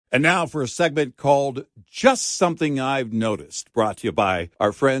And now for a segment called Just Something I've Noticed, brought to you by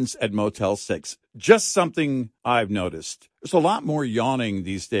our friends at Motel 6. Just something I've noticed. There's a lot more yawning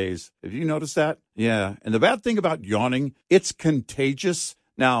these days. Have you noticed that? Yeah. And the bad thing about yawning, it's contagious.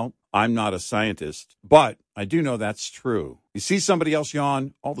 Now, I'm not a scientist, but I do know that's true. You see somebody else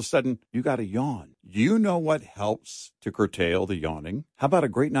yawn, all of a sudden, you got to yawn. You know what helps to curtail the yawning? How about a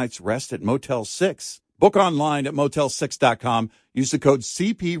great night's rest at Motel 6? Book online at motel6.com. Use the code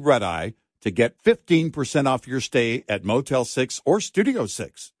CPRedEye to get 15% off your stay at Motel 6 or Studio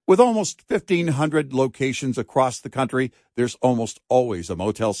 6. With almost 1,500 locations across the country, there's almost always a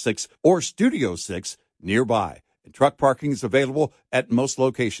Motel 6 or Studio 6 nearby. And truck parking is available at most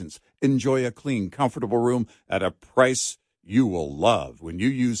locations. Enjoy a clean, comfortable room at a price you will love when you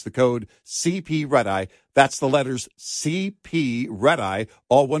use the code CPRedEye. That's the letters CPRedEye,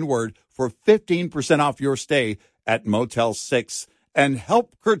 all one word, for 15% off your stay at Motel 6 and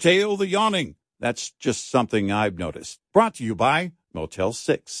help curtail the yawning. That's just something I've noticed. Brought to you by Motel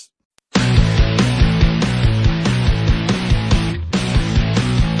 6.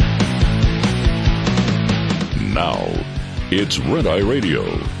 Now, it's Red Eye Radio.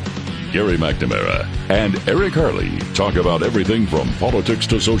 Gary McNamara and Eric Harley talk about everything from politics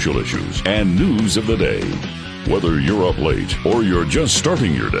to social issues and news of the day. Whether you're up late or you're just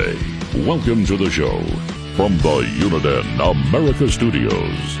starting your day, welcome to the show. From the Uniden America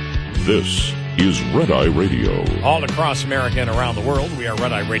Studios, this is Red Eye Radio. All across America and around the world, we are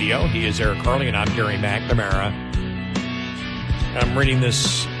Red Eye Radio. He is Eric Harley, and I'm Gary McNamara. I'm reading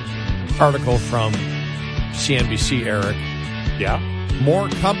this article from CNBC, Eric. Yeah. More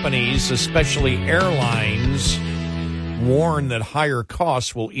companies, especially airlines, warn that higher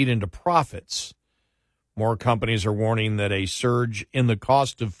costs will eat into profits. More companies are warning that a surge in the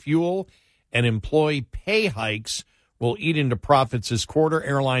cost of fuel and employee pay hikes will eat into profits this quarter.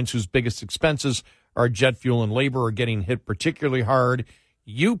 Airlines whose biggest expenses are jet fuel and labor are getting hit particularly hard.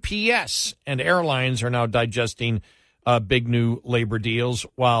 UPS and airlines are now digesting big new labor deals,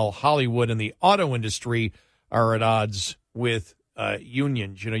 while Hollywood and the auto industry are at odds with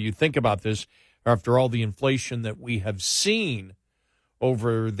unions. You know, you think about this after all the inflation that we have seen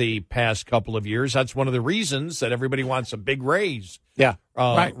over the past couple of years. That's one of the reasons that everybody wants a big raise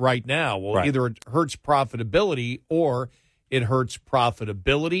right now. Well, either it hurts profitability or it hurts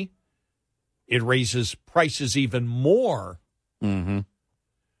profitability. It raises prices even more. Mm-hmm.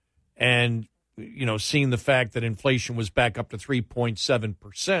 And, you know, seeing the fact that inflation was back up to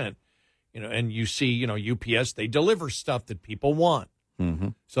 3.7%, you know, and you see, you know, UPS, they deliver stuff that people want. Mm-hmm.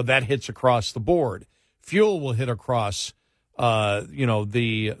 So that hits across the board. Fuel will hit across, across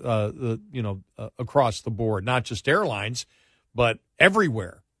the board, not just airlines, but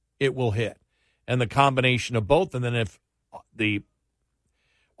everywhere it will hit. And the combination of both. And then if the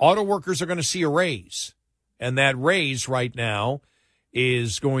auto workers are going to see a raise, and that raise right now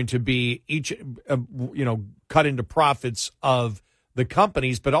is going to be cut into profits of the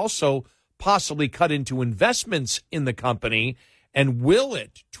companies, but also possibly cut into investments in the company. And will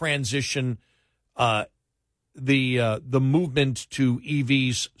it transition the movement to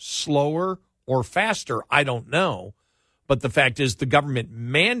EVs slower or faster? I don't know. But the fact is the government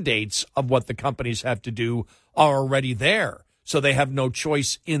mandates of what the companies have to do are already there. So they have no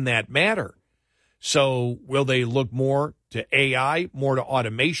choice in that matter. So will they look more to AI, more to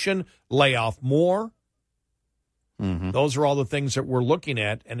automation, lay off more? Mm-hmm. Those are all the things that we're looking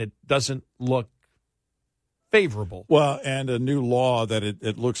at, and it doesn't look favorable. Well, and a new law that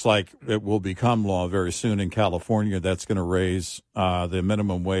it looks like it will become law very soon in California that's going to raise the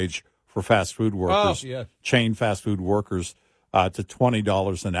minimum wage for fast food workers, chain fast food workers, to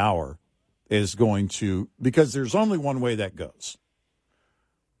 $20 an hour is going to, because there's only one way that goes,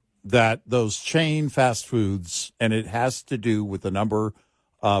 that those chain fast foods, and it has to do with the number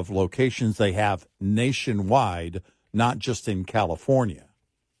of locations they have nationwide, not just in California.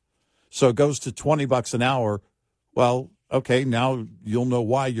 So it goes to $20 an hour. Well, okay, now you'll know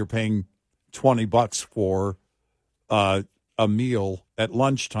why you're paying $20 for a meal at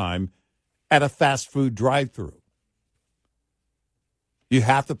lunchtime at a fast food drive-thru. You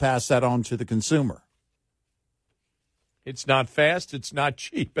have to pass that on to the consumer. It's not fast. It's not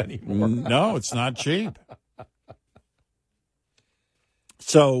cheap anymore. No, it's not cheap.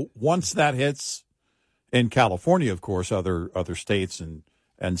 So once that hits in California, of course, other states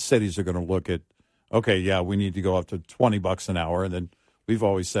and cities are going to look at, okay, yeah, we need to go up to $20 an hour. And then we've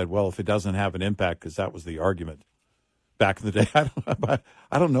always said, well, if it doesn't have an impact, because that was the argument back in the day.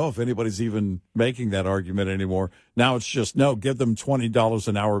 I don't know if anybody's even making that argument anymore. Now it's just, no, give them $20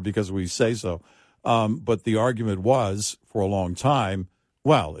 an hour because we say so. But the argument was for a long time,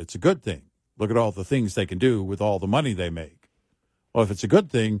 Well, it's a good thing. Look at all the things they can do with all the money they make. Well, if it's a good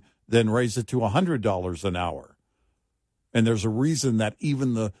thing, then raise it to $100 an hour. And there's a reason that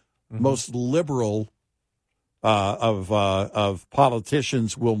even the most liberal of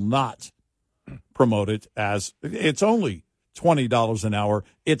politicians will not promote it as it's only $20 an hour.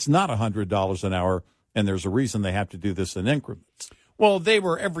 It's not $100 an hour, and there's a reason they have to do this in increments. Well,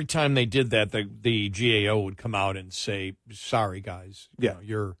 every time they did that, the GAO would come out and say, "Sorry, guys,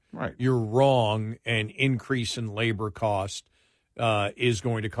 you're wrong. An increase in labor cost is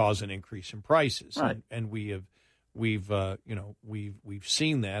going to cause an increase in prices." Right. And we've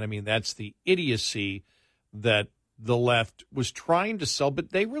seen that. I mean, that's the idiocy that the left was trying to sell, but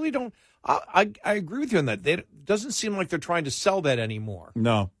they really don't. I agree with you on that. It doesn't seem like they're trying to sell that anymore.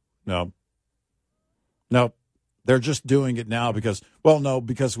 No. They're just doing it now because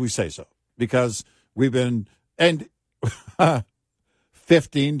we say so. Because we've been, and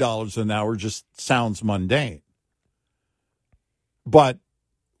 $15 an hour just sounds mundane. But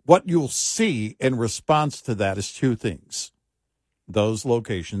what you'll see in response to that is two things. Those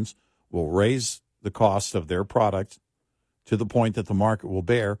locations will raise the cost of their product to the point that the market will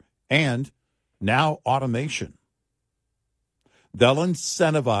bear, and now automation. They'll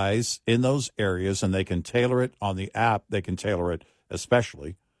incentivize in those areas, and they can tailor it on the app. They can tailor it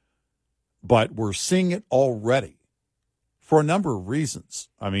especially. But we're seeing it already for a number of reasons.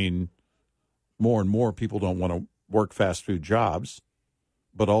 I mean, more and more people don't want to work fast food jobs,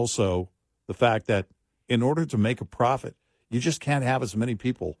 but also the fact that in order to make a profit, you just can't have as many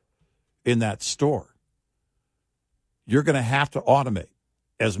people in that store. You're going to have to automate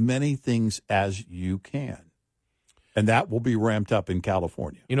as many things as you can. And that will be ramped up in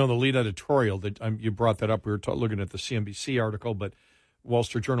California. You know, the lead editorial, that you brought that up. We were looking at the CNBC article, but Wall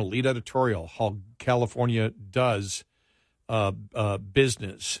Street Journal lead editorial, how California does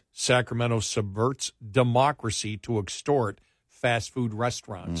business. Sacramento subverts democracy to extort fast food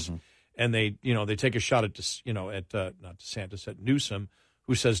restaurants. Mm-hmm. And they take a shot at not DeSantis, at Newsom,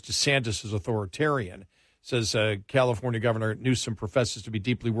 who says DeSantis is authoritarian. Says California Governor Newsom professes to be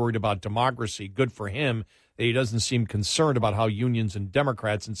deeply worried about democracy. Good for him. He doesn't seem concerned about how unions and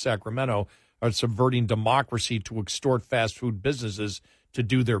Democrats in Sacramento are subverting democracy to extort fast food businesses to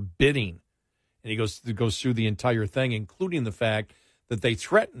do their bidding. And he goes through the entire thing, including the fact that they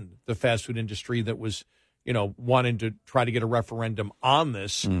threatened the fast food industry that was, wanting to try to get a referendum on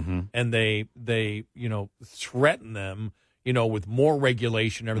this. Mm-hmm. And they threatened them, with more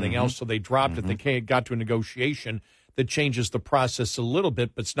regulation and everything else. So they dropped it. They got to a negotiation that changes the process a little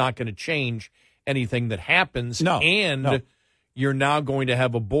bit, but it's not going to change anything that happens. You're now going to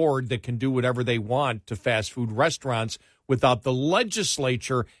have a board that can do whatever they want to fast food restaurants without the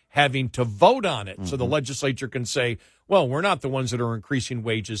legislature having to vote on it. Mm-hmm. So the legislature can say, well, we're not the ones that are increasing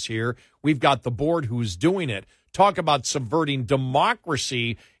wages here. We've got the board who's doing it. Talk about subverting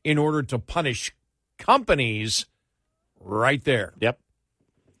democracy in order to punish companies right there. Yep.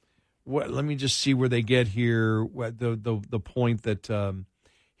 Let me just see where they get here. The point that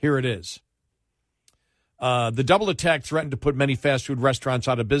here it is. The double attack threatened to put many fast food restaurants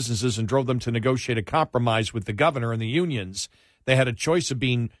out of businesses and drove them to negotiate a compromise with the governor and the unions. They had a choice of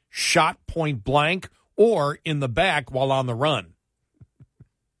being shot point blank or in the back while on the run.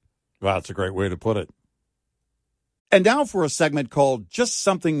 Wow, that's a great way to put it. And now for a segment called Just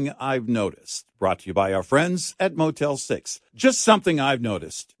Something I've Noticed, brought to you by our friends at Motel 6. Just something I've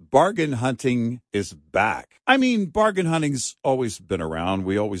noticed. Bargain hunting is back. I mean, bargain hunting's always been around.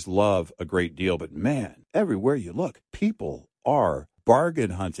 We always love a great deal. But man, everywhere you look, people are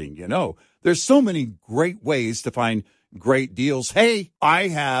bargain hunting. There's so many great ways to find great deals. Hey, I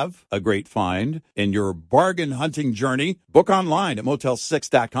have a great find in your bargain hunting journey. Book online at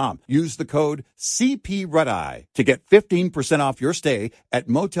Motel6.com. Use the code CPRedEye to get 15% off your stay at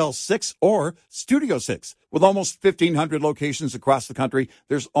Motel 6 or Studio 6. With almost 1,500 locations across the country,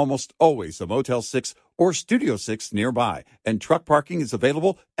 there's almost always a Motel 6 or Studio 6 nearby, and truck parking is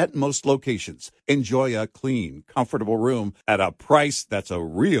available at most locations. Enjoy a clean, comfortable room at a price that's a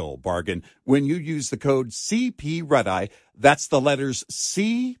real bargain when you use the code CPRedEye. That's the letters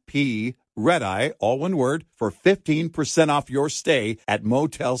CP Redeye, all one word, for 15% off your stay at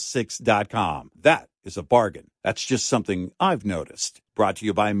Motel6.com. That is a bargain. That's just something I've noticed. Brought to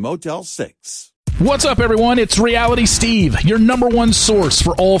you by Motel 6. What's up, everyone? It's Reality Steve, your number one source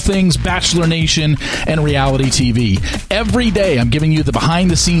for all things Bachelor Nation and reality TV. Every day, I'm giving you the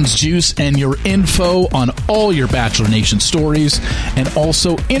behind-the-scenes juice and your info on all your Bachelor Nation stories, and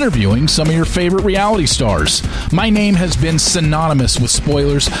also interviewing some of your favorite reality stars. My name has been synonymous with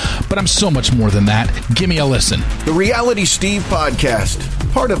spoilers, but I'm so much more than that. Give me a listen. The Reality Steve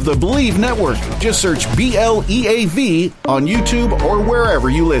Podcast, part of the Believe Network. Just search BLEAV on YouTube or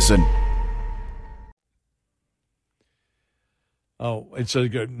wherever you listen. Oh, it's a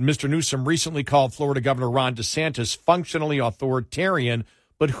good. Mr. Newsom recently called Florida Governor Ron DeSantis functionally authoritarian,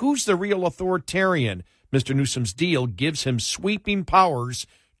 but who's the real authoritarian? Mr. Newsom's deal gives him sweeping powers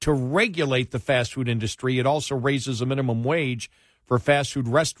to regulate the fast food industry. It also raises the minimum wage for fast food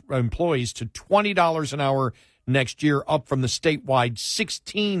employees to $20 an hour next year, up from the statewide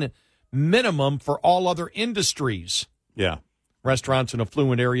 $16 minimum for all other industries. Yeah. Restaurants in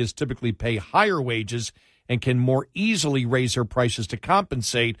affluent areas typically pay higher wages and can more easily raise their prices to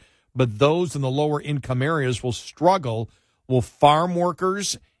compensate, but those in the lower income areas will struggle. Will farm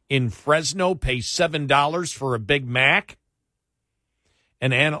workers in Fresno pay $7 for a Big Mac?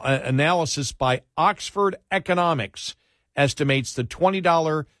 An analysis by Oxford Economics estimates the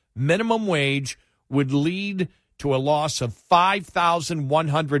 $20 minimum wage would lead to a loss of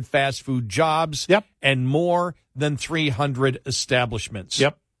 5,100 fast food jobs and more than 300 establishments.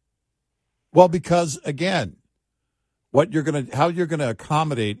 Yep. Well, because, again, how you're going to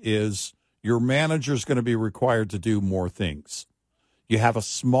accommodate is your manager's going to be required to do more things. You have a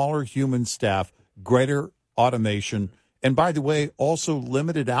smaller human staff, greater automation, and, by the way, also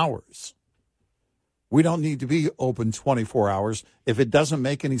limited hours. We don't need to be open 24 hours. If it doesn't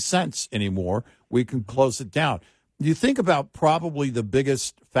make any sense anymore, we can close it down. You think about probably the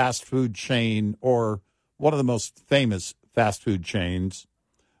biggest fast food chain, or one of the most famous fast food chains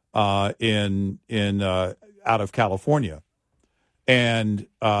in out of California, and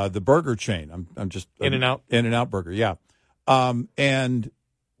the burger chain. I'm just In-N-Out Burger, yeah. And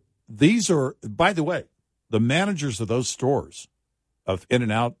these are, by the way, the managers of those stores, of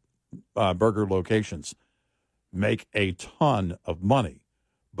In-N-Out Burger locations, make a ton of money,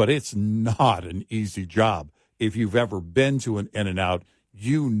 but it's not an easy job. If you've ever been to an In-N-Out,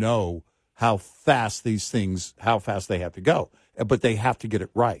 you know how fast they have to go, but they have to get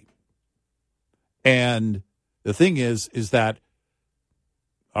it right. And the thing is that,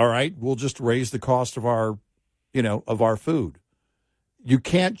 all right, we'll just raise the cost of our food. You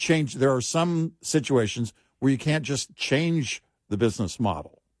can't change. There are some situations where you can't just change the business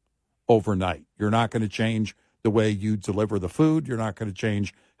model overnight. You're not going to change the way you deliver the food. You're not going to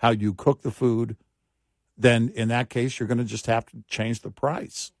change how you cook the food. Then in that case, you're going to just have to change the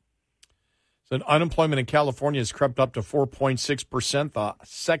price. So unemployment in California has crept up to 4.6%, the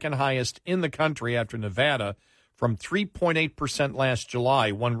second highest in the country after Nevada, from 3.8% last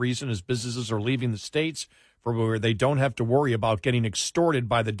July. One reason is businesses are leaving the states for where they don't have to worry about getting extorted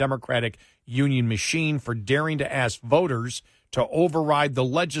by the Democratic union machine for daring to ask voters to override the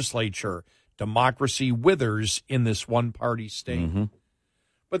legislature. Democracy withers in this one-party state. Mm-hmm.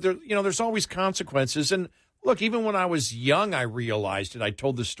 But there's always consequences. And look, even when I was young, I realized it. I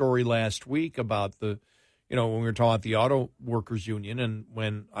told the story last week about when we were talking about the Auto Workers Union, and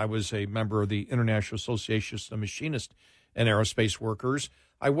when I was a member of the International Association of Machinists and Aerospace Workers.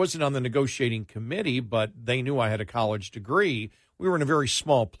 I wasn't on the negotiating committee, but they knew I had a college degree. We were in a very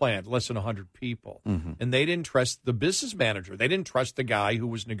small plant, less than 100 people, mm-hmm. and they didn't trust the business manager. They didn't trust the guy who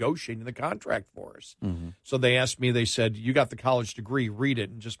was negotiating the contract for us. Mm-hmm. So they asked me, they said, you got the college degree, read it,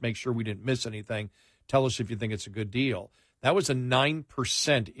 and just make sure we didn't miss anything. Tell us if you think it's a good deal. That was a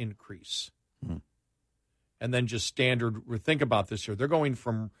 9% increase. Mm-hmm. And then just standard, think about this here. They're going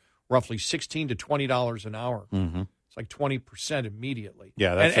from roughly $16 to $20 an hour. Mm-hmm. It's like 20% immediately.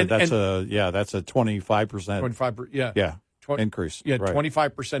 Yeah, that's a 25%. 25%, yeah. Yeah. Increase. Yeah, right.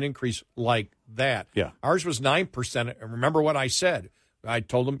 25% increase like that. Yeah. Ours was 9%. And remember what I said. I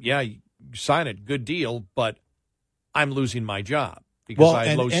told them, yeah, you sign it, good deal, but I'm losing my job because I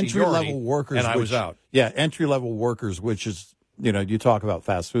had low seniority, and I was out. Yeah, entry-level workers, which is, you talk about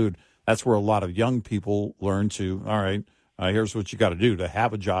fast food, that's where a lot of young people learn to, all right, here's what you got to do to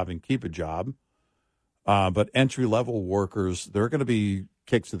have a job and keep a job. But entry-level workers, they're going to be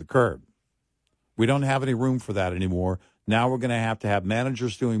kicked to the curb. We don't have any room for that anymore. Now we're going to have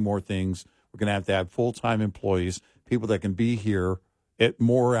managers doing more things. We're going to have full-time employees, people that can be here at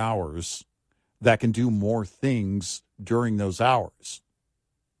more hours, that can do more things during those hours.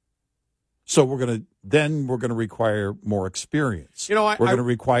 So we're going to then we're going to require more experience. We're going to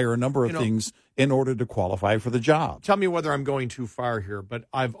require a number of things in order to qualify for the job. Tell me whether I'm going too far here, but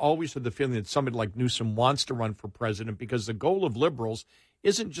I've always had the feeling that somebody like Newsom wants to run for president because the goal of liberals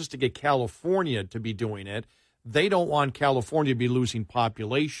isn't just to get California to be doing it. They don't want California to be losing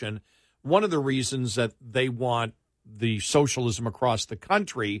population. One of the reasons that they want the socialism across the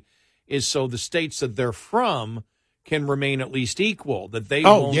country is so the states that they're from can remain at least equal. That they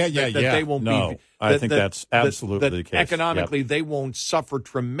won't. They won't be. I think that's absolutely the case. Economically, they won't suffer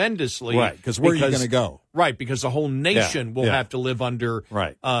tremendously. Right, because where are you going to go? Right, because the whole nation will have to live under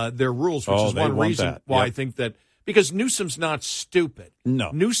their rules, which is one reason why I think that. Because Newsom's not stupid.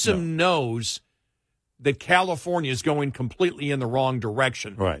 Newsom knows that California is going completely in the wrong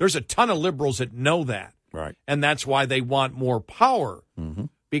direction. Right. There's a ton of liberals that know that. Right. And that's why they want more power,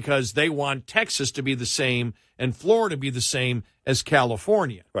 because they want Texas to be the same and Florida to be the same as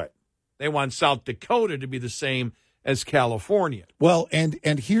California. Right. They want South Dakota to be the same as California. Well, and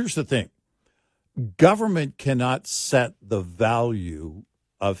here's the thing. Government cannot set the value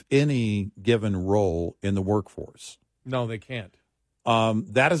of any given role in the workforce. No, they can't.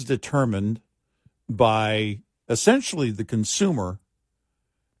 That is determined by essentially the consumer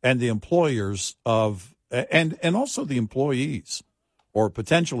and the employers of, and also the employees or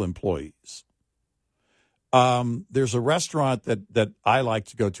potential employees. There's a restaurant that I like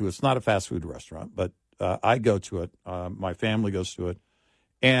to go to. It's not a fast food restaurant, but I go to it. My family goes to it.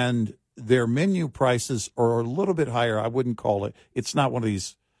 And their menu prices are a little bit higher. I wouldn't call it. It's not one of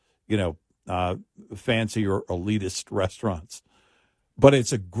these, fancy or elitist restaurants. But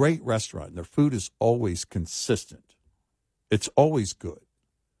it's a great restaurant. Their food is always consistent. It's always good.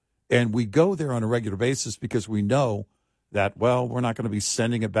 And we go there on a regular basis because we know that, well, we're not going to be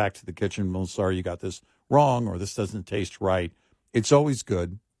sending it back to the kitchen. Well, sorry, you got this wrong, or this doesn't taste right. It's always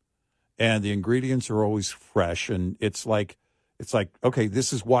good. And the ingredients are always fresh. And it's like, okay,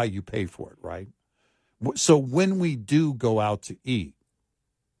 this is why you pay for it, right? So when we do go out to eat,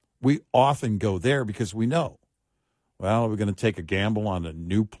 we often go there because we know, well, we're going to take a gamble on a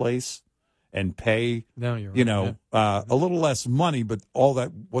new place and pay, a little less money, but all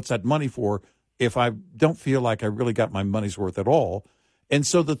that, what's that money for if I don't feel like I really got my money's worth at all? And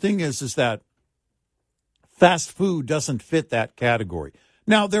so the thing is that fast food doesn't fit that category.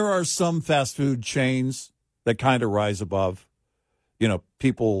 Now, there are some fast food chains that kind of rise above.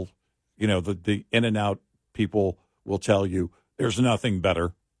 People, the In-N-Out people will tell you there's nothing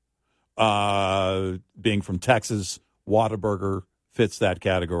better. Being from Texas, Whataburger fits that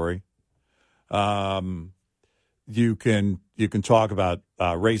category. You can talk about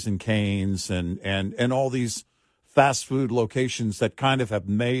Raising Cane's and all these fast food locations that kind of have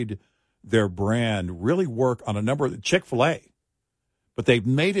made their brand really work on a number of Chick-fil-A, but they've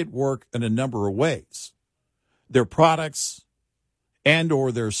made it work in a number of ways. Their products and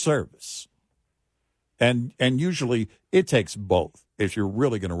or their service. And usually it takes both if you're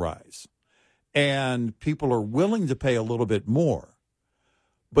really going to rise. And people are willing to pay a little bit more.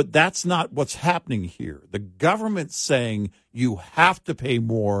 But that's not what's happening here. The government's saying you have to pay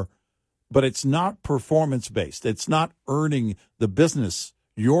more, but it's not performance-based. It's not earning the business,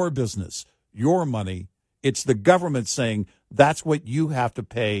 your money. It's the government saying that's what you have to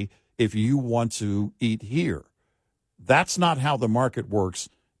pay if you want to eat here. That's not how the market works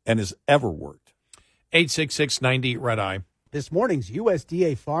and has ever worked. 866-90-RED-I. This morning's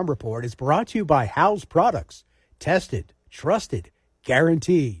USDA Farm Report is brought to you by House Products. Tested, trusted,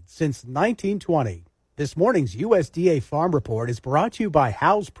 guaranteed since 1920. This morning's USDA Farm Report is brought to you by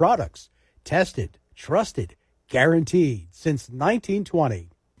House Products. Tested, trusted, guaranteed since 1920.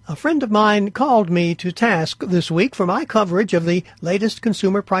 A friend of mine called me to task this week for my coverage of the latest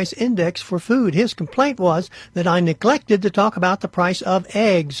consumer price index for food. His complaint was that I neglected to talk about the price of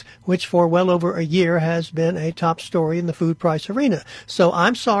eggs, which for well over a year has been a top story in the food price arena. So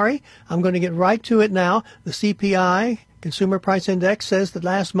I'm sorry. I'm going to get right to it now. The CPI, Consumer Price Index, says that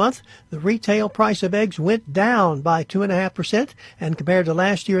last month the retail price of eggs went down by 2.5%, and compared to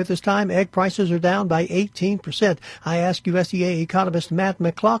last year at this time, egg prices are down by 18%. I asked USDA economist Matt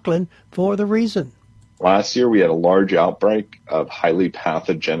McLaughlin for the reason. Last year, we had a large outbreak of highly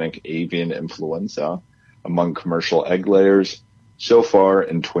pathogenic avian influenza among commercial egg layers. So far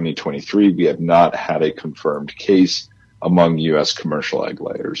in 2023, we have not had a confirmed case among U.S. commercial egg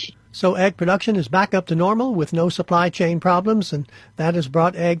layers. So egg production is back up to normal with no supply chain problems, and that has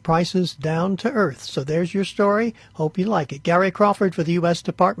brought egg prices down to earth. So there's your story. Hope you like it. Gary Crawford for the U.S.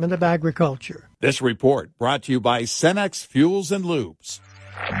 Department of Agriculture. This report brought to you by Cenex Fuels and Lubes.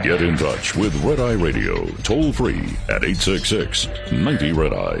 Get in touch with Red Eye Radio, toll free at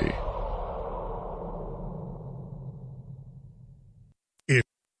 866-90-RED-EYE.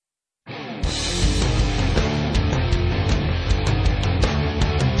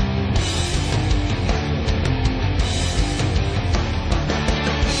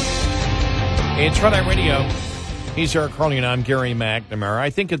 It's Red Eye Radio. He's Eric Carly, and I'm Gary McNamara.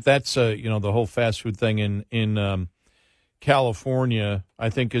 I think that's the whole fast food thing in California, I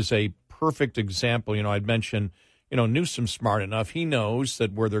think, is a perfect example. I'd mentioned, Newsom's smart enough. He knows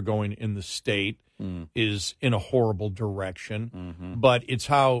that where they're going in the state is in a horrible direction. Mm-hmm. But it's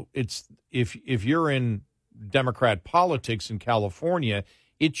if you're in Democrat politics in California,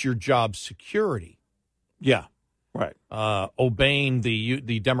 it's your job security. Yeah, right. Obeying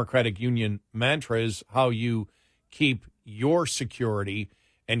the Democratic Union mantra is how you keep your security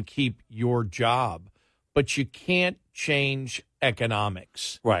and keep your job. But you can't change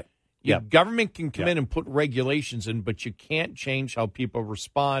economics. Right. Government can come in and put regulations in, but you can't change how people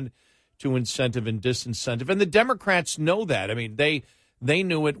respond to incentive and disincentive. And the Democrats know that. I mean, they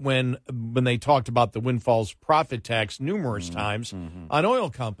knew it when they talked about the windfalls profit tax numerous times on oil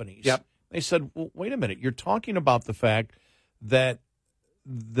companies. Yep. They said, well, wait a minute. You're talking about the fact that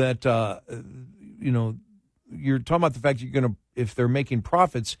you're talking about the fact you're going to, if they're making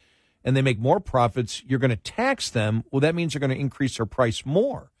profits and they make more profits, you're going to tax them. Well, that means you're going to increase their price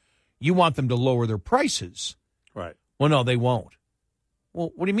more. You want them to lower their prices. Right. Well, no, they won't.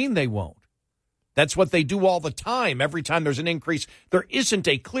 Well, what do you mean they won't? That's what they do all the time. Every time there's an increase, there isn't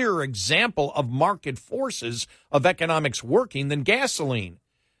a clearer example of market forces of economics working than gasoline.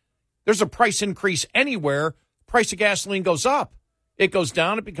 There's a price increase anywhere, price of gasoline goes up. It goes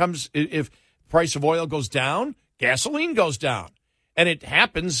down, it becomes, if price of oil goes down, gasoline goes down. And it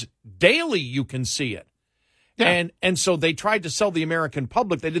happens daily, you can see it. Yeah. And so they tried to sell the American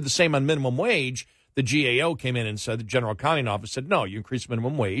public. They did the same on minimum wage. The GAO came in and said, the General Accounting Office said, no, you increase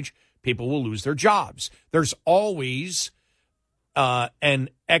minimum wage, people will lose their jobs. There's always an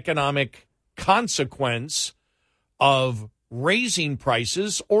economic consequence of raising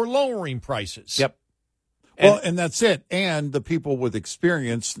prices or lowering prices. Yep. And that's it. And the people with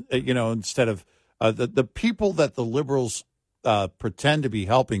experience, instead of the people that the liberals pretend to be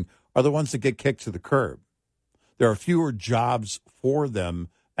helping are the ones that get kicked to the curb. There are fewer jobs for them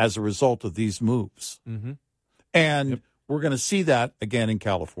as a result of these moves. Mm-hmm. And we're going to see that again in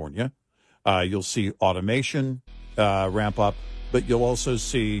California. You'll see automation ramp up, but you'll also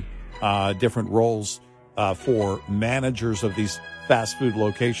see different roles for managers of these fast food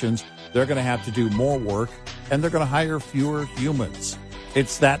locations. They're going to have to do more work, and they're going to hire fewer humans.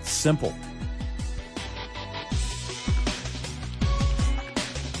 It's that simple.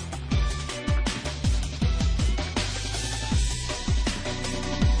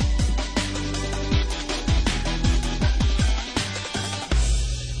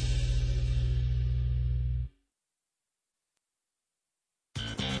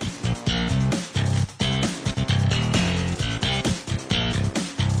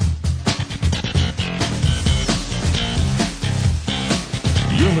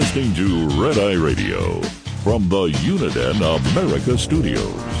 Listening to Red Eye Radio from the Uniden America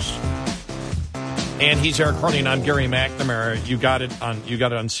Studios. And he's Eric Carney, and I'm Gary McNamara. You got it on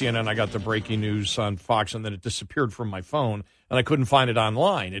CNN. I got the breaking news on Fox, and then it disappeared from my phone, and I couldn't find it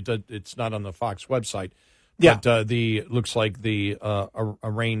online. It's not on the Fox website. Yeah. But looks like the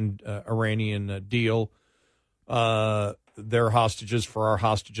Iranian deal, their hostages for our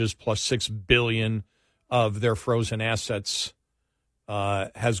hostages, plus $6 billion of their frozen assets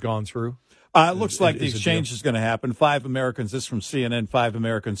has gone through. It looks like the exchange is going to happen. 5 Americans, this is from CNN, 5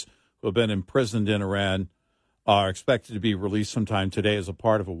 Americans who have been imprisoned in Iran are expected to be released sometime today as a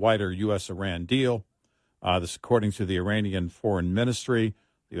part of a wider U.S.-Iran deal. This according to the Iranian Foreign Ministry.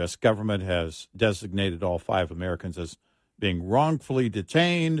 The U.S. government has designated all 5 Americans as being wrongfully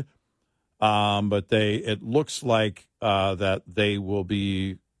detained, but it looks like that they will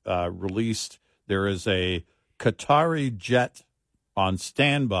be released. There is a Qatari jet on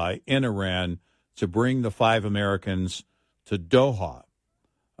standby in Iran to bring the 5 Americans to Doha,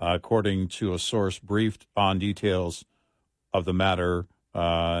 according to a source briefed on details of the matter,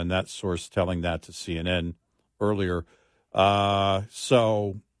 and that source telling that to CNN earlier.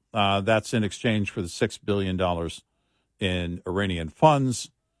 So that's in exchange for the $6 billion in Iranian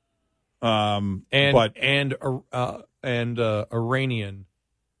funds. And Iranian,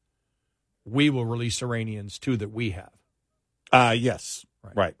 we will release Iranians too that we have. Yes,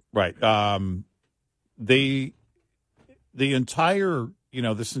 right. The entire,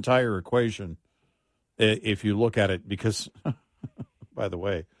 this entire equation, if you look at it, because, by the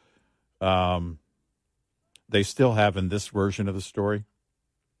way, they still have in this version of the story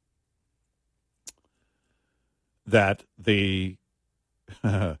that the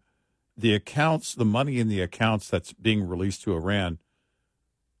accounts, the money in the accounts that's being released to Iran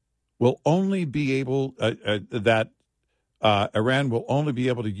will only be able, Iran will only be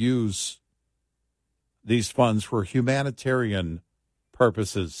able to use these funds for humanitarian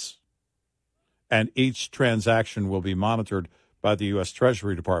purposes. And each transaction will be monitored by the U.S.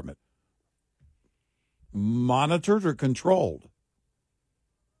 Treasury Department. Monitored or controlled?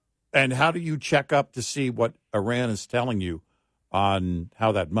 And how do you check up to see what Iran is telling you on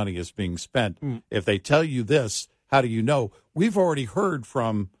how that money is being spent? If they tell you this, how do you know? We've already heard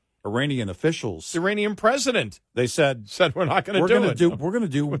from Iranian officials. The Iranian president. They said we're not going to do it. We're going to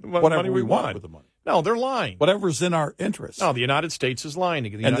do whatever we want with the money. No, they're lying. Whatever's in our interest. No, the United States is lying.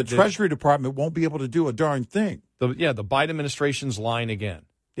 The Treasury Department won't be able to do a darn thing. The Biden administration's lying again.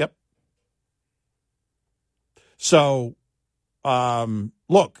 Yep. So,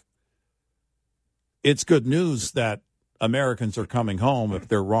 look, it's good news that Americans are coming home if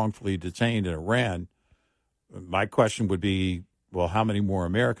they're wrongfully detained in Iran. My question would be, well, how many more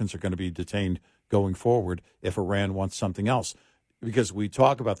Americans are going to be detained going forward if Iran wants something else? Because we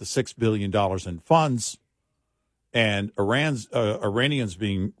talk about the $6 billion in funds and Iranians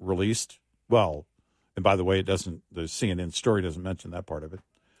being released. Well, and by the way, the CNN story doesn't mention that part of it.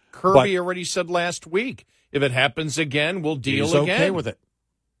 Kirby already said last week, if it happens again, we'll deal again. He's okay with it.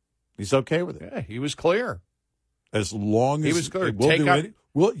 He's okay with it. Yeah, he was clear. As long as he was clear.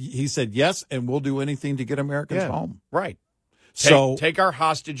 He said yes, and we'll do anything to get Americans home. Right. Take our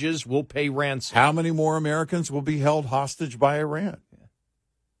hostages. We'll pay ransom. How many more Americans will be held hostage by Iran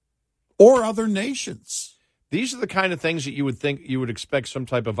or other nations? These are the kind of things that you would expect some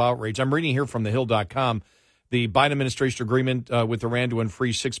type of outrage. I'm reading here from thehill.com. The Biden administration agreement with Iran to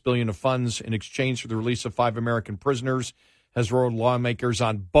unfreeze $6 billion of funds in exchange for the release of 5 American prisoners has roiled lawmakers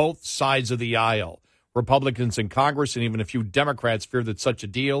on both sides of the aisle. Republicans in Congress and even a few Democrats fear that such a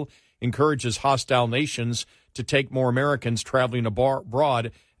deal encourages hostile nations to take more Americans traveling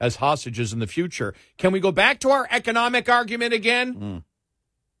abroad as hostages in the future. Can we go back to our economic argument again?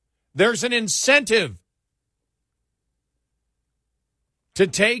 There's an incentive to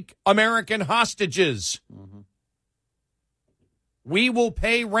take American hostages. We will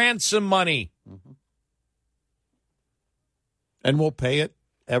pay ransom money. And we'll pay it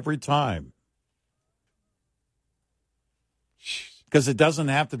every time. Because it doesn't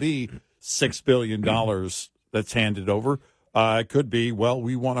have to be $6 billion that's handed over. It could be,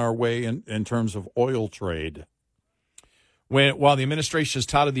 we want our way in terms of oil trade. While the administration has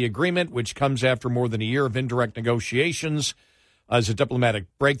touted the agreement, which comes after more than a year of indirect negotiations, as a diplomatic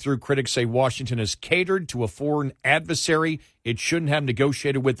breakthrough, critics say Washington has catered to a foreign adversary it shouldn't have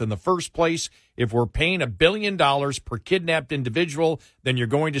negotiated with in the first place. If we're paying $1 billion per kidnapped individual, then you're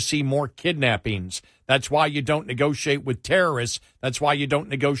going to see more kidnappings. That's why you don't negotiate with terrorists. That's why you don't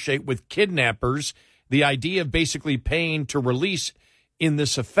negotiate with kidnappers. The idea of basically paying to release in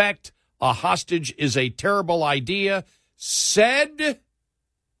this effect a hostage is a terrible idea, said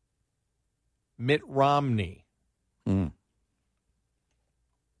Mitt Romney.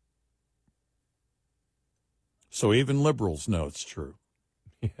 So even liberals know it's true.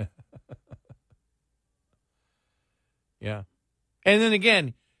 Yeah. And then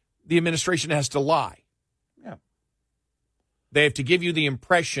again, the administration has to lie. Yeah. They have to give you the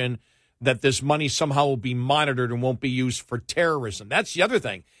impression that this money somehow will be monitored and won't be used for terrorism. That's the other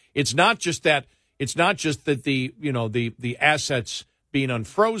thing. It's not just that the assets being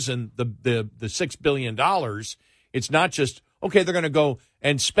unfrozen, the $6 billion, it's not just, okay, they're going to go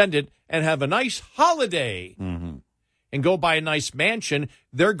and spend it and have a nice holiday and go buy a nice mansion.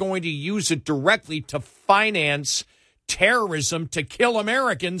 They're going to use it directly to finance terrorism to kill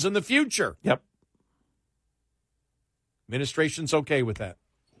Americans in the future. Yep. Administration's okay with that.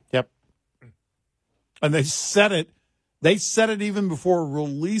 Yep. And they said it. They said it even before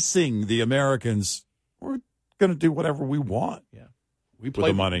releasing the Americans. We're going to do whatever we want. Yeah. With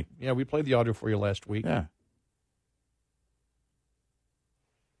the money. Yeah, we played the audio for you last week. Yeah.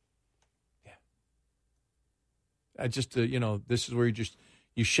 This is where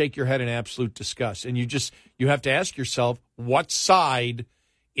you shake your head in absolute disgust. And you have to ask yourself, what side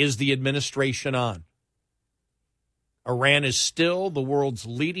is the administration on? Iran is still the world's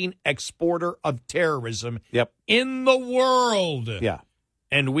leading exporter of terrorism in the world. Yeah.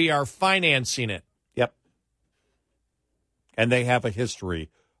 And we are financing it. Yep. And they have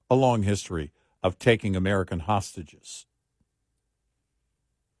a long history of taking American hostages.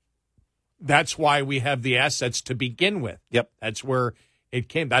 That's why we have the assets to begin with. Yep. That's where it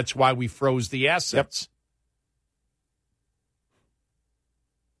came. That's why we froze the assets. Yep.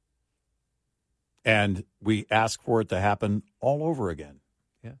 And we ask for it to happen all over again.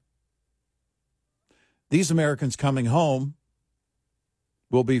 Yeah. These Americans coming home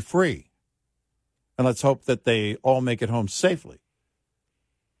will be free. And let's hope that they all make it home safely.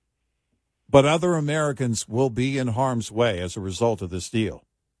 But other Americans will be in harm's way as a result of this deal.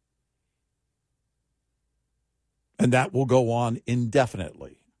 And that will go on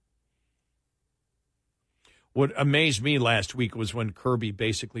indefinitely. What amazed me last week was when Kirby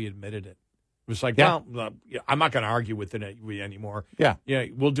basically admitted it. It was like, well, I'm not going to argue with it anymore. Yeah. Yeah,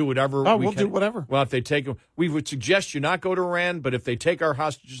 we'll do whatever. We'll do whatever. Well, if they take them, we would suggest you not go to Iran, but if they take our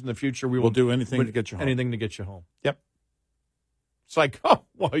hostages in the future, we will do anything to get you home. Anything to get you home. Yep. It's like, oh,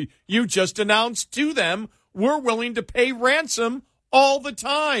 well, you just announced to them we're willing to pay ransom all the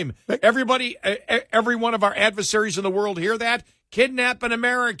time. Everybody, every one of our adversaries in the world hear that? Kidnap an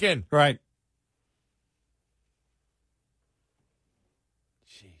American. Right.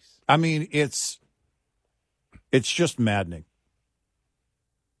 I mean, it's just maddening.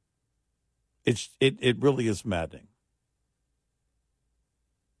 It really is maddening.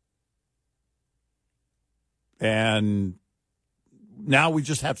 And now we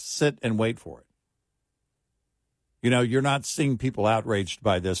just have to sit and wait for it. You know, you're not seeing people outraged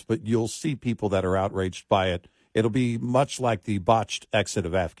by this, but you'll see people that are outraged by it. It'll be much like the botched exit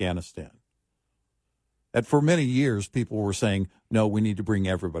of Afghanistan. That for many years, people were saying, no, we need to bring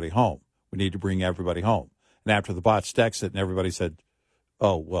everybody home. We need to bring everybody home. And after the botched exit, and everybody said,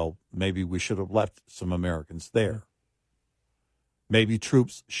 oh, well, maybe we should have left some Americans there. Maybe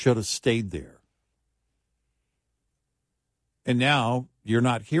troops should have stayed there. And now you're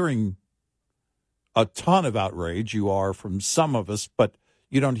not hearing a ton of outrage. You are from some of us, but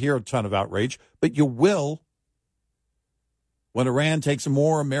you don't hear a ton of outrage. But you will when Iran takes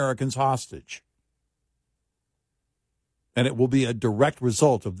more Americans hostage. And it will be a direct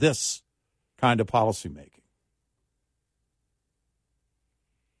result of this kind of policymaking.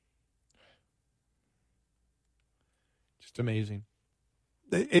 Just amazing.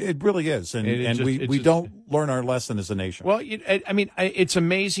 It really is. And we don't learn our lesson as a nation. Well, I mean, it's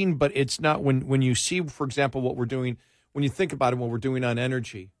amazing, but it's not when you see, for example, what we're doing, when you think about it, what we're doing on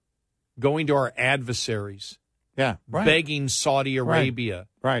energy, going to our adversaries. Yeah, right. Begging Saudi Arabia.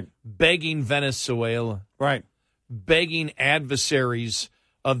 Right. Begging Venezuela. Right. Begging adversaries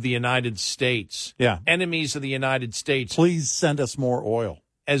of the United States. Yeah. Enemies of the United States. Please send us more oil.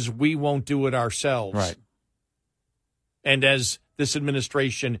 As we won't do it ourselves. Right. And as this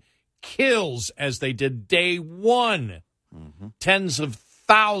administration kills, as they did day one, tens of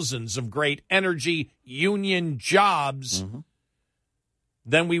thousands of great energy union jobs,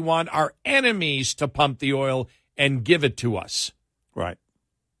 then we want our enemies to pump the oil and give it to us. Right.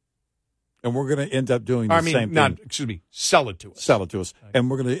 And we're going to end up doing the same thing. Sell it to us. Sell it to us. Right. And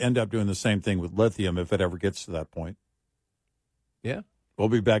we're going to end up doing the same thing with lithium if it ever gets to that point. Yeah. We'll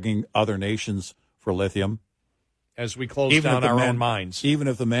be begging other nations for lithium. As we close down our own mines. Even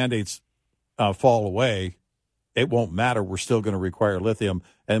if the mandates fall away, it won't matter. We're still going to require lithium.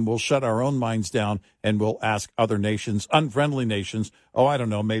 And we'll shut our own mines down and we'll ask other nations, unfriendly nations,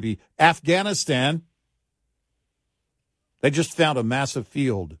 maybe Afghanistan. They just found a massive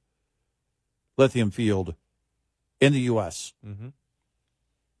lithium field in the U.S.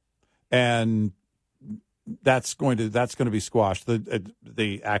 And that's going to be squashed. The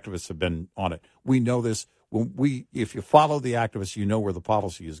activists have been on it. We know this. If you follow the activists, you know where the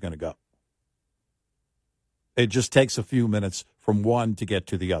policy is going to go. It just takes a few minutes from one to get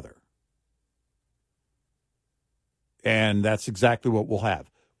to the other. And that's exactly what we'll have.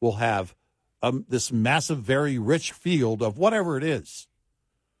 We'll have this massive, very rich field of whatever it is.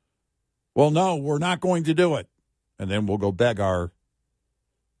 Well, no, we're not going to do it. And then we'll go beg our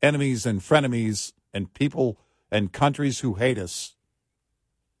enemies and frenemies and people and countries who hate us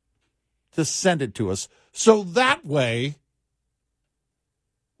to send it to us. So that way,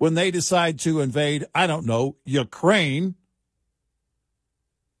 when they decide to invade, Ukraine,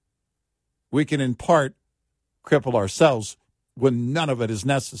 we can in part cripple ourselves when none of it is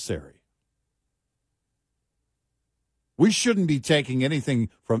necessary. We shouldn't be taking anything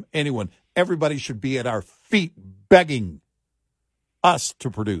from anyone. Everybody should be at our feet begging us to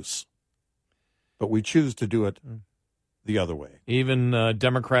produce. But we choose to do it the other way. Even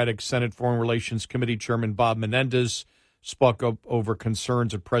Democratic Senate Foreign Relations Committee Chairman Bob Menendez spoke up over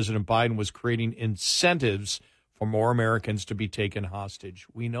concerns that President Biden was creating incentives for more Americans to be taken hostage.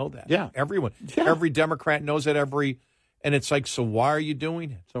 We know that. Yeah. Everyone. Yeah. Every Democrat knows that. And it's like, so why are you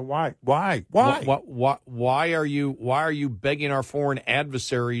doing it? So why? Why are you begging our foreign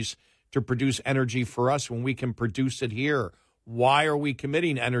adversaries to produce energy for us when we can produce it here? Why are we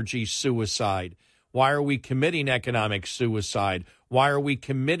committing energy suicide? Why are we committing economic suicide? Why are we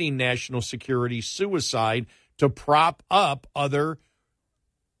committing national security suicide to prop up other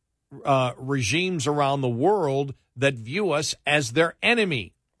regimes around the world that view us as their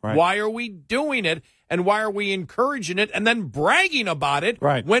enemy? Right. Why are we doing it? And why are we encouraging it and then bragging about it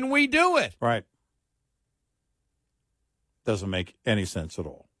when we do it? Right. Doesn't make any sense at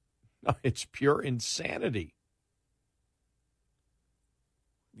all. No, it's pure insanity.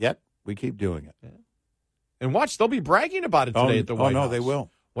 Yet we keep doing it. Yeah. And watch, they'll be bragging about it today at the White House. Oh, no, they will.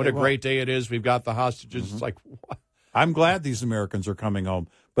 What a great day it is. We've got the hostages. Mm-hmm. It's like, what? I'm glad these Americans are coming home,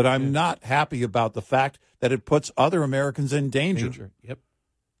 but I'm not happy about the fact that it puts other Americans in danger. Yep.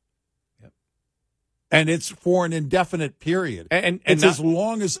 And it's for an indefinite period. And it's as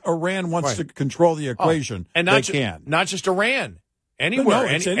long as Iran wants to control the equation, and they can. Not just Iran. Anywhere.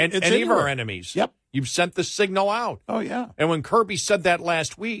 It's any anywhere. of our enemies. Yep. You've sent the signal out. Oh, yeah. And when Kirby said that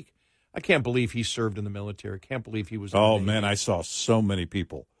last week, I can't believe he served in the military. Can't believe he was. Oh, man, I saw so many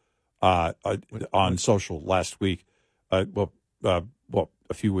people on social last week. A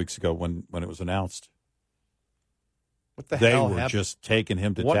few weeks ago when it was announced. What the hell They were happened? just taking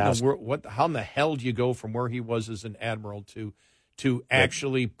him to task. How in the hell do you go from where he was as an admiral to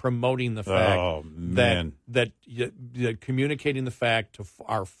actually promoting the fact that communicating the fact to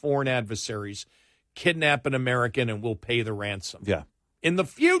our foreign adversaries, kidnap an American and we'll pay the ransom. Yeah. In the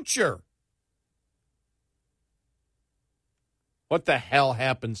future. What the hell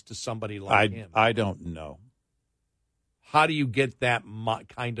happens to somebody like him? I don't know. How do you get that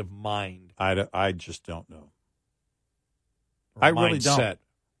kind of mind? I just don't know. Or I really don't.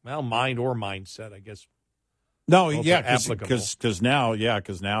 Well, mind or mindset, I guess. No, yeah, because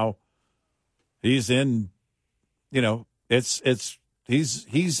now he's in. You know, he's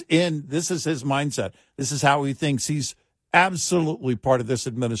in. This is his mindset. This is how he thinks. He's absolutely part of this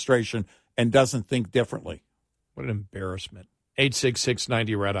administration and doesn't think differently. What an embarrassment.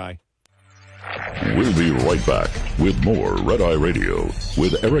 866-90-RED-EYE. We'll be right back with more Red Eye Radio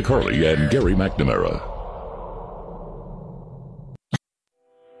with Eric Harley and Gary McNamara.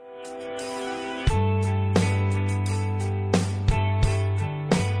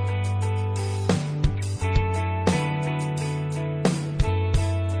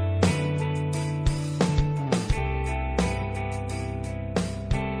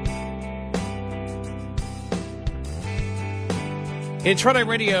 It's Red Eye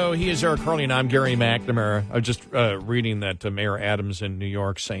Radio. He is Eric Harley, and I'm Gary McNamara. I was just reading that Mayor Adams in New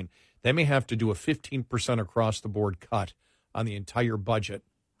York saying they may have to do a 15% across-the-board cut on the entire budget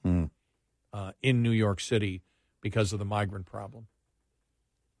in New York City because of the migrant problem.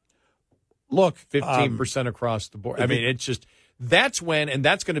 Look, 15% across the board. I mean, it's just that's when, and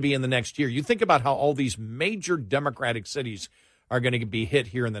that's going to be in the next year. You think about how all these major Democratic cities are going to be hit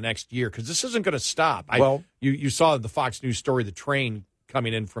here in the next year because this isn't going to stop. You saw the Fox News story, the train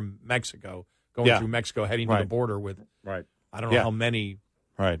coming in from Mexico, going through Mexico, heading to the border with I don't know how many.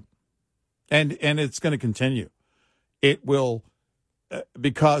 Right. And it's going to continue. It will,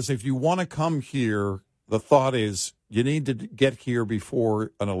 because if you want to come here, the thought is you need to get here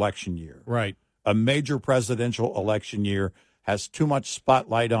before an election year. Right. A major presidential election year has too much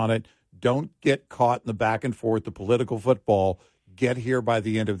spotlight on it. Don't get caught in the back and forth, the political football. Get here by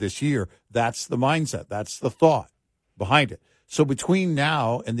the end of this year. That's the mindset. That's the thought behind it. So between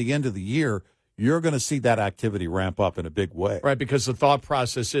now and the end of the year, you're going to see that activity ramp up in a big way. Right, because the thought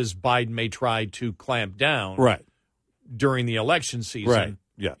process is Biden may try to clamp down during the election season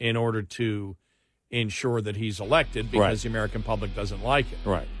in order to ensure that he's elected because the American public doesn't like it.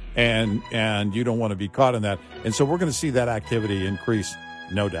 Right. And you don't want to be caught in that. And so we're going to see that activity increase,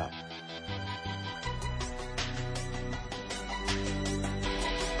 no doubt.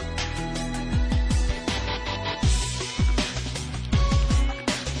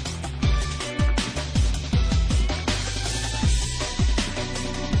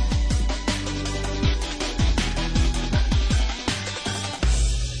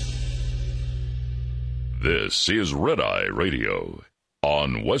 This is Red Eye Radio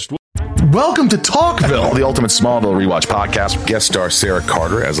on Westwood. Welcome to Talkville, the ultimate Smallville rewatch podcast. Guest star Sarah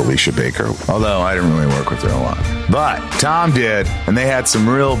Carter as Alicia Baker, although I didn't really work with her a lot. But Tom did, and they had some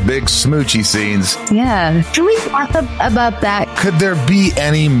real big smoochy scenes. Yeah. Can we talk about that? Could there be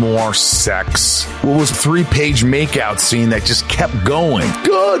any more sex? What was a 3-page makeout scene that just kept going?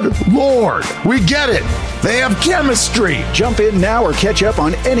 Good Lord. We get it. They have chemistry. Jump in now or catch up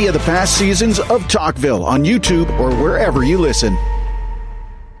on any of the past seasons of Talkville on YouTube or wherever you listen.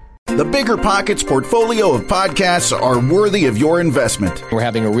 The Bigger Pockets portfolio of podcasts are worthy of your investment. We're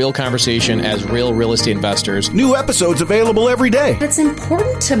having a real conversation as real estate investors. New episodes available every day. It's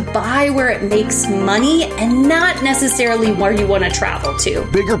important to buy where it makes money and not necessarily where you want to travel to.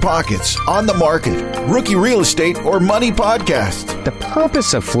 Bigger Pockets, On the Market, Rookie Real Estate, or Money Podcast. The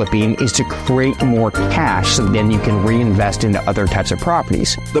purpose of flipping is to create more cash so then you can reinvest into other types of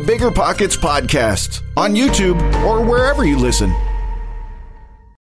properties. The Bigger Pockets Podcast on YouTube or wherever you listen.